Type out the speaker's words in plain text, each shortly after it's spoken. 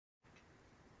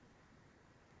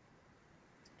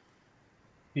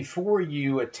Before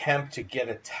you attempt to get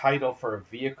a title for a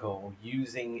vehicle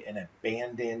using an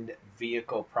abandoned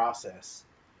vehicle process,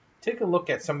 take a look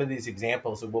at some of these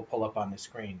examples that we'll pull up on the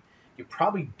screen. You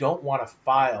probably don't want to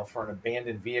file for an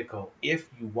abandoned vehicle if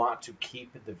you want to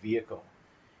keep the vehicle.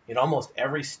 In almost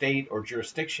every state or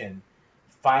jurisdiction,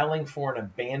 filing for an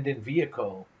abandoned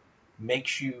vehicle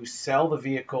makes you sell the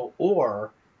vehicle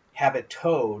or have it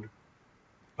towed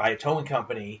by a towing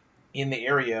company in the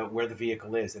area where the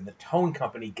vehicle is, and the towing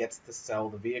company gets to sell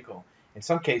the vehicle. In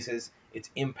some cases, it's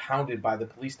impounded by the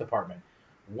police department.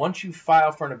 Once you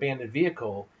file for an abandoned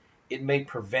vehicle, it may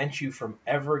prevent you from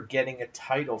ever getting a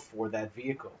title for that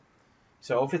vehicle.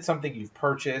 So if it's something you've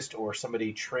purchased or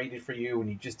somebody traded for you and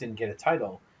you just didn't get a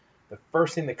title, the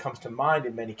first thing that comes to mind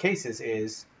in many cases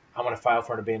is, I want to file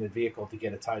for an abandoned vehicle to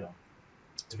get a title.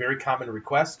 It's a very common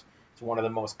request. It's one of the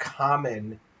most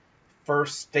common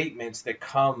first statements that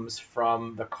comes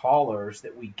from the callers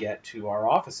that we get to our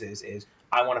offices is,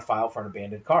 I want to file for an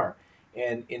abandoned car.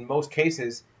 And in most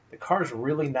cases, the car is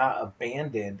really not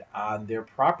abandoned on their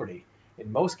property.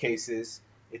 In most cases,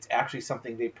 it's actually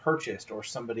something they purchased or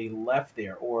somebody left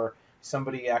there or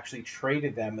somebody actually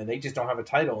traded them and they just don't have a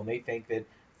title and they think that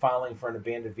filing for an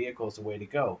abandoned vehicle is the way to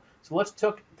go. So let's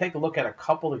take a look at a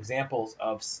couple examples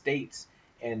of states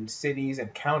and cities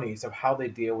and counties of how they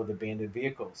deal with abandoned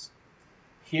vehicles.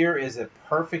 Here is a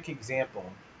perfect example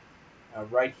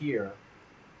right here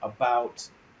about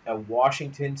a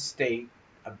Washington state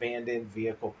abandoned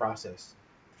vehicle process.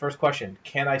 First question,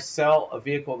 can I sell a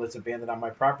vehicle that's abandoned on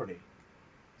my property?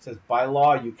 It says by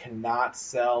law you cannot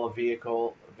sell a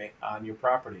vehicle on your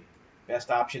property. Best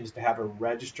option is to have a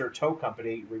registered tow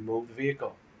company remove the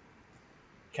vehicle.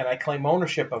 Can I claim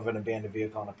ownership of an abandoned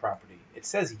vehicle on a property? It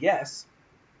says yes,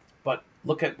 but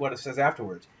look at what it says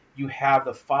afterwards. You have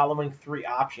the following three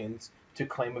options to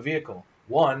claim a vehicle.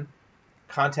 One,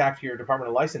 contact your Department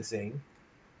of Licensing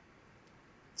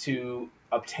to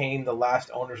obtain the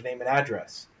last owner's name and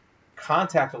address.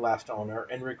 Contact the last owner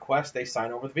and request they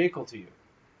sign over the vehicle to you.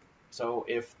 So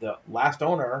if the last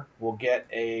owner will get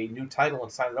a new title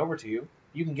and sign it over to you,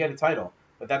 you can get a title.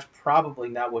 But that's probably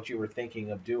not what you were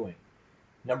thinking of doing.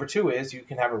 Number two is you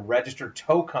can have a registered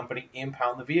tow company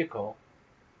impound the vehicle,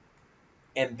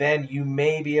 and then you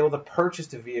may be able to purchase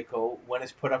the vehicle when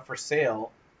it's put up for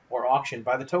sale or auctioned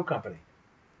by the tow company.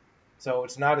 So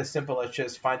it's not as simple as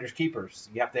just finders keepers.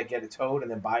 You have to get it towed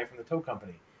and then buy it from the tow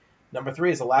company. Number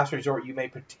three is the last resort. You may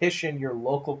petition your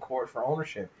local court for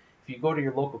ownership. If you go to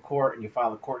your local court and you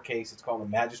file a court case, it's called a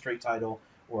magistrate title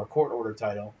or a court order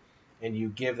title, and you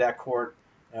give that court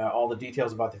all the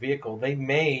details about the vehicle, they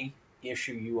may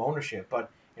issue you ownership. But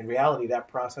in reality, that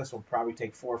process will probably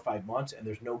take 4 or 5 months, and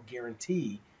there's no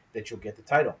guarantee that you'll get the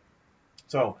title.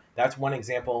 So that's one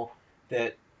example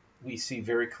that we see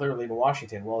very clearly in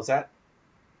Washington. Well, is that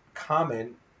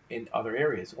common in other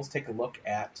areas? Let's take a look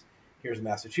at, here's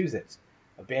Massachusetts.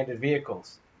 Abandoned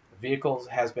vehicles. The vehicle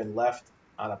has been left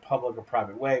on a public or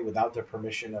private way without the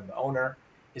permission of the owner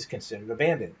is considered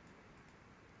abandoned.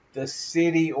 The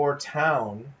city or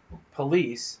town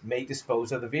police may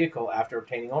dispose of the vehicle after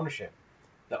obtaining ownership.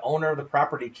 The owner of the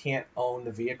property can't own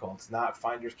the vehicle. It's not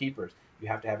finders keepers. You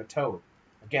have to have it towed.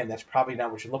 Again, that's probably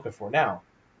not what you're looking for. Now,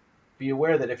 be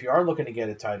aware that if you are looking to get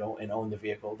a title and own the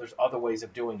vehicle, there's other ways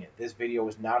of doing it. This video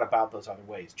is not about those other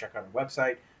ways. Check out our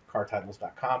website,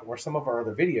 cartitles.com, or some of our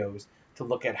other videos to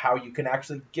look at how you can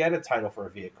actually get a title for a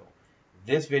vehicle.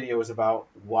 This video is about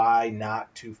why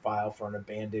not to file for an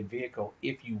abandoned vehicle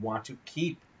if you want to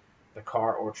keep the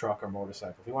car or truck or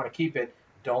motorcycle. If you want to keep it,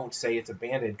 don't say it's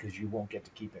abandoned because you won't get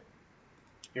to keep it.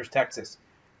 Here's Texas.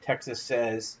 Texas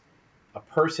says a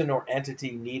person or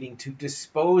entity needing to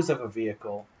dispose of a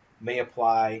vehicle may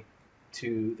apply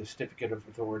to the Certificate of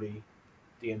Authority,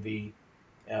 DMV,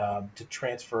 to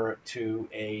transfer it to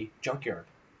a junkyard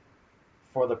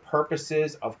for the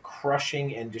purposes of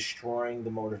crushing and destroying the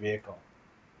motor vehicle.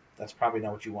 That's probably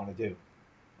not what you want to do,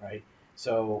 right?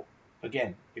 So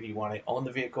again, if you want to own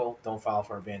the vehicle, don't file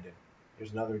for abandon.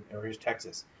 Here's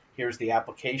Texas. Here's the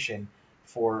application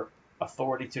for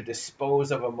authority to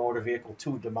dispose of a motor vehicle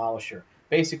to a demolisher.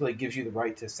 Basically, it gives you the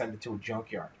right to send it to a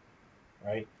junkyard,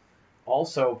 right?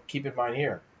 Also, keep in mind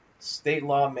here, state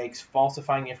law makes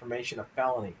falsifying information a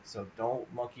felony. So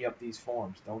don't monkey up these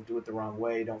forms. Don't do it the wrong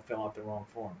way. Don't fill out the wrong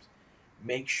forms.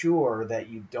 Make sure that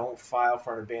you don't file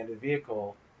for an abandoned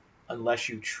vehicle unless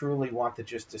you truly want to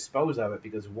just dispose of it,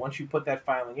 because once you put that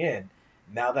filing in,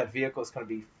 now that vehicle is going to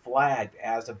be flagged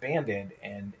as abandoned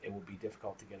and it will be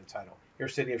difficult to get a title.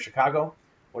 Here's City of Chicago.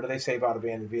 What do they say about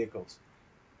abandoned vehicles?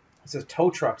 It says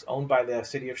tow trucks owned by the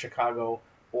City of Chicago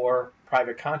or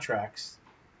private contracts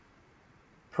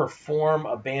perform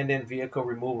abandoned vehicle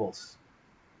removals.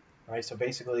 Right? So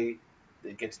basically,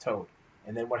 it gets towed.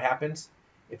 And then what happens?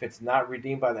 If it's not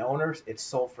redeemed by the owners, it's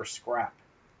sold for scrap.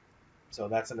 So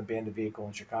that's an abandoned vehicle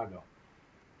in Chicago.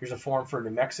 Here's a form for New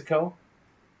Mexico.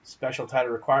 Special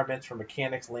title requirements for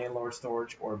mechanics, landlord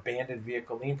storage, or abandoned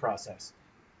vehicle lien process.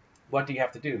 What do you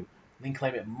have to do? Lien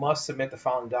claimant must submit the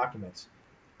following documents: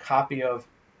 copy of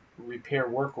repair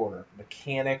work order,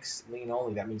 mechanics lien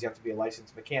only. That means you have to be a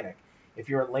licensed mechanic. If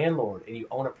you're a landlord and you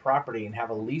own a property and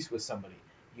have a lease with somebody,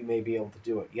 you may be able to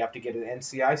do it. You have to get an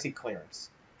NCIC clearance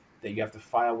that you have to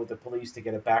file with the police to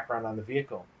get a background on the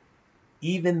vehicle.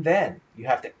 Even then, you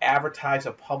have to advertise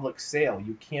a public sale.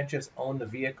 You can't just own the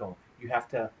vehicle. You have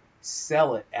to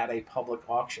sell it at a public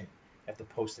auction. You have to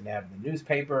post an ad in the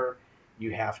newspaper.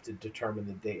 You have to determine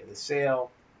the date of the sale.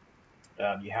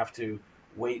 You have to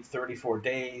wait 34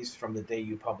 days from the day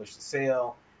you publish the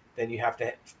sale. Then you have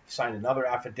to sign another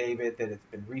affidavit that it's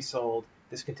been resold.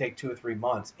 This can take 2 or 3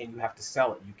 months, and you have to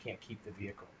sell it. You can't keep the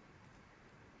vehicle.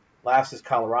 Last is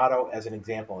Colorado as an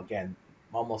example. Again,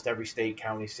 almost every state,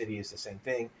 county, city is the same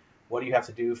thing. What do you have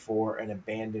to do for an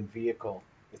abandoned vehicle?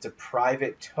 It's a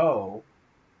private tow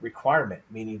requirement,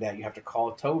 meaning that you have to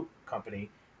call a tow company,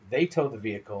 they tow the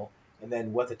vehicle, and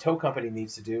then what the tow company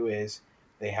needs to do is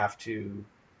they have to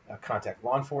contact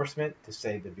law enforcement to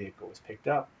say the vehicle was picked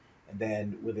up, and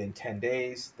then within 10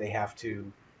 days they have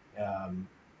to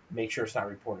make sure it's not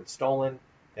reported stolen.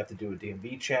 They have to do a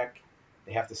DMV check.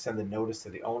 They have to send the notice to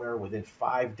the owner within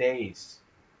 5 days.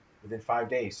 Within 5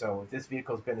 days. So if this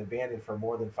vehicle has been abandoned for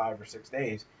more than 5 or 6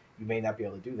 days, you may not be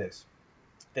able to do this.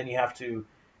 Then you have to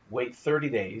wait 30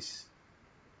 days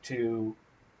to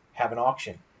have an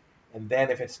auction. And then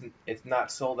if it's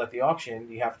not sold at the auction,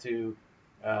 you have to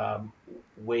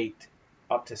wait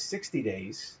up to 60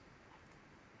 days,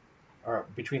 or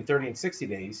between 30 and 60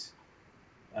 days,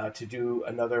 to do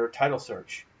another title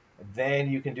search. Then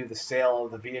you can do the sale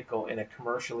of the vehicle in a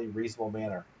commercially reasonable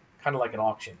manner, kind of like an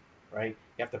auction, right?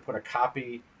 You have to put a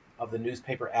copy of the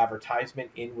newspaper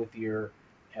advertisement in with your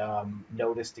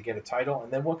notice to get a title.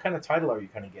 And then what kind of title are you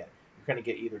going to get? You're going to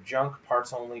get either junk,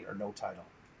 parts only, or no title,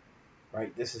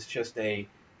 right? This is just a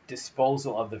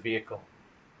disposal of the vehicle.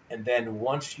 And then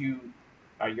once you're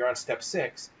on step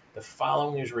 6, the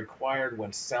following is required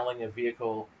when selling a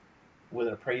vehicle with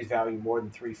an appraised value more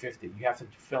than $350. You have to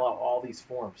fill out all these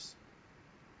forms,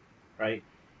 right?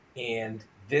 And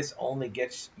this only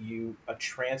gets you a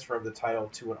transfer of the title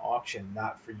to an auction,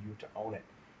 not for you to own it.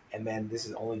 And then this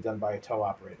is only done by a tow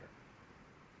operator.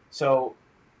 So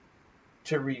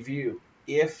to review,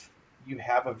 if you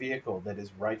have a vehicle that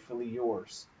is rightfully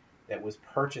yours, that was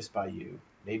purchased by you,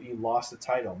 maybe you lost the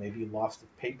title, maybe you lost the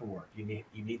paperwork, you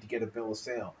need to get a bill of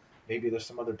sale, maybe there's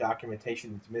some other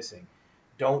documentation that's missing.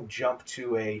 Don't jump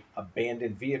to a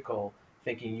abandoned vehicle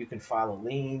thinking you can file a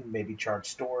lien, maybe charge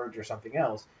storage or something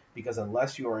else, because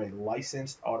unless you are a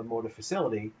licensed automotive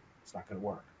facility, it's not going to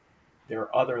work. There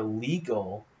are other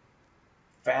legal,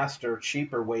 faster,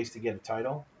 cheaper ways to get a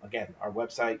title. Again, our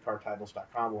website,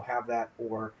 cartitles.com, will have that,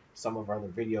 or some of our other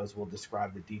videos will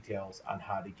describe the details on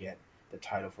how to get the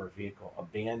title for a vehicle.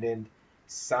 Abandoned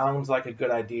sounds like a good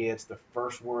idea. It's the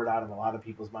first word out of a lot of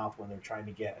people's mouth when they're trying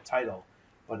to get a title,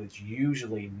 but it's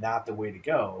usually not the way to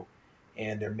go.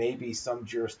 And there may be some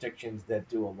jurisdictions that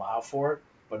do allow for it,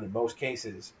 but in most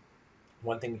cases,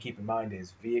 one thing to keep in mind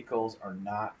is vehicles are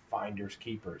not finders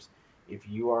keepers. If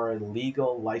you are a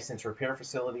legal licensed repair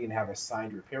facility and have a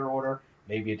signed repair order,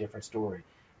 maybe a different story.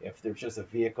 If there's just a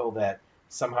vehicle that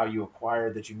somehow you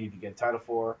acquired that you need to get a title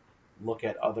for, look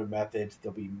at other methods.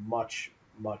 They'll be much,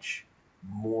 much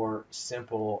more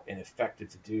simple and effective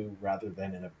to do rather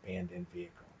than an abandoned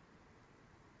vehicle.